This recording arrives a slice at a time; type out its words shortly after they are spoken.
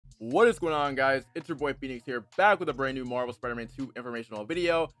What is going on, guys? It's your boy Phoenix here, back with a brand new Marvel Spider-Man 2 informational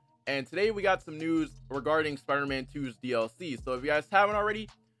video. And today we got some news regarding Spider-Man 2's DLC. So if you guys haven't already,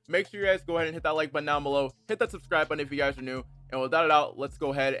 make sure you guys go ahead and hit that like button down below, hit that subscribe button if you guys are new, and without a doubt, let's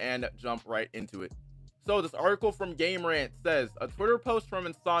go ahead and jump right into it. So this article from Game Rant says a Twitter post from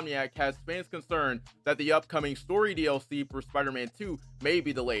Insomniac has fans concerned that the upcoming story DLC for Spider-Man 2 may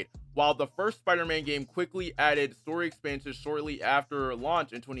be delayed. While the first Spider-Man game quickly added story expansions shortly after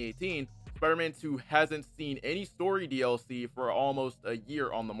launch in 2018, Spider-Man 2 hasn't seen any story DLC for almost a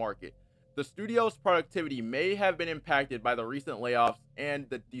year on the market. The studio's productivity may have been impacted by the recent layoffs and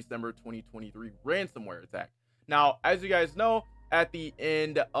the December 2023 ransomware attack. Now, as you guys know, at the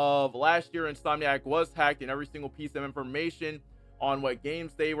end of last year, Insomniac was hacked, and every single piece of information on what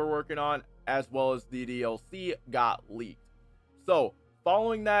games they were working on, as well as the DLC, got leaked. So,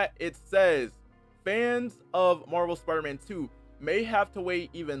 following that, it says fans of Marvel Spider-Man 2 may have to wait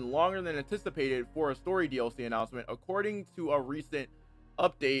even longer than anticipated for a story DLC announcement, according to a recent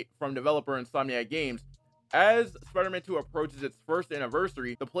update from developer Insomniac Games. As Spider-Man 2 approaches its first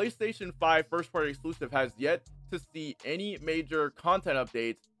anniversary, the PlayStation 5 first-party exclusive has yet to see any major content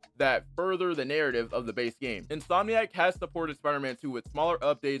updates that further the narrative of the base game. Insomniac has supported Spider-Man 2 with smaller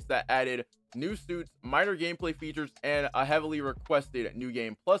updates that added new suits, minor gameplay features, and a heavily requested New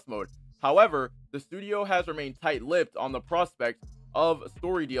Game Plus mode. However, the studio has remained tight-lipped on the prospect of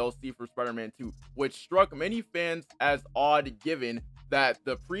story DLC for Spider-Man 2, which struck many fans as odd given that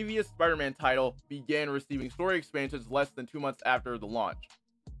the previous Spider-Man title began receiving story expansions less than 2 months after the launch.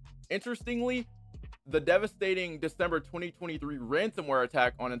 Interestingly, the devastating December 2023 ransomware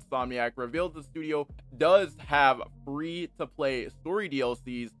attack on Insomniac revealed the studio does have free-to-play story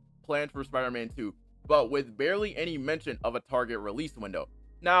DLCs planned for Spider-Man 2, but with barely any mention of a target release window.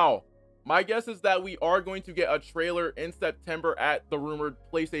 Now, my guess is that we are going to get a trailer in September at the rumored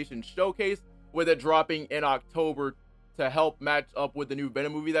PlayStation Showcase, with it dropping in October to help match up with the new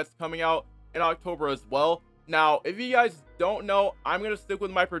Venom movie that's coming out in October as well. Now, if you guys don't know, I'm going to stick with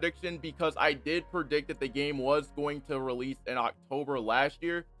my prediction because I did predict that the game was going to release in October last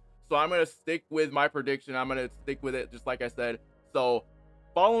year. So I'm going to stick with my prediction. I'm going to stick with it just like I said. So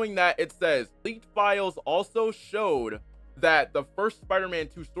following that, it says leaked files also showed that the first Spider-Man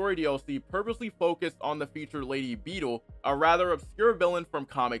 2 story DLC purposely focused on the featured Lady Beetle, a rather obscure villain from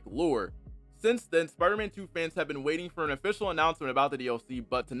comic lore. Since then, Spider-Man 2 fans have been waiting for an official announcement about the DLC,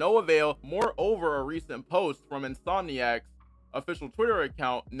 but to no avail. Moreover, a recent post from Insomniac's official Twitter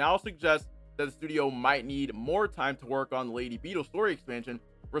account now suggests that the studio might need more time to work on the Lady Beetle story expansion,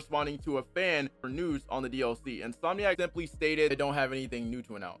 responding to a fan for news on the DLC. Insomniac simply stated they don't have anything new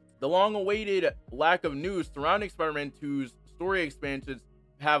to announce. The long-awaited lack of news surrounding Spider-Man 2's story expansions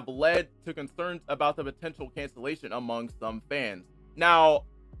have led to concerns about the potential cancellation among some fans. Now,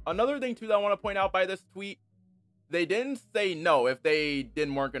 another thing too that I want to point out by this tweet, they didn't say no if they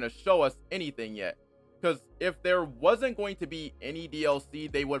weren't going to show us anything yet. Because if there wasn't going to be any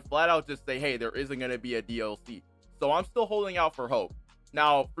DLC, they would flat out just say, hey, there isn't going to be a DLC. So I'm still holding out for hope.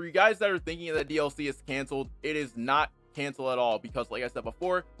 Now, for you guys that are thinking that DLC is canceled, it is not canceled at all, because like I said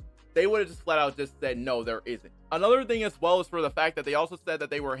before, they would have just flat out just said, no, there isn't. Another thing as well is for the fact that they also said that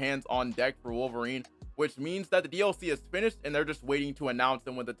they were hands on deck for Wolverine, which means that the DLC is finished and they're just waiting to announce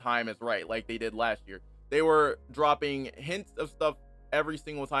them when the time is right, like they did last year. They were dropping hints of stuff every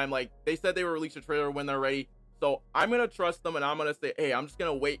single time. Like they said they would release a trailer when they're ready. So I'm going to trust them, and I'm going to say, hey, I'm just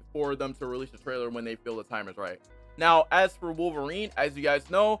going to wait for them to release a trailer when they feel the time is right. Now, as for Wolverine, as you guys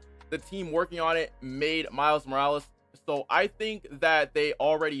know, the team working on it made Miles Morales. So I think that they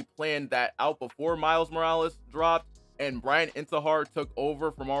already planned that out before Miles Morales dropped, and Brian Intihar took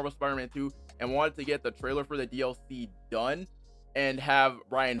over for Marvel Spider-Man 2 and wanted to get the trailer for the DLC done and have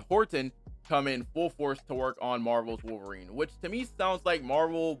Brian Horton come in full force to work on Marvel's Wolverine, which to me sounds like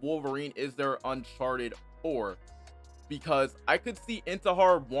Marvel Wolverine is their Uncharted 4, because I could see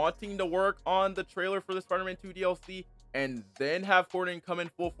Intihar wanting to work on the trailer for the Spider-Man 2 DLC and then have Horton come in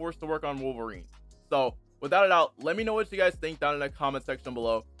full force to work on Wolverine. So without a doubt, let me know what you guys think down in the comment section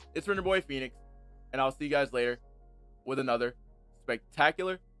below. It's from your boy Phoenix, and I'll see you guys later with another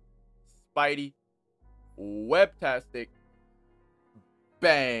spectacular Spidey webtastic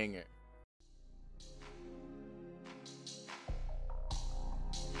banger.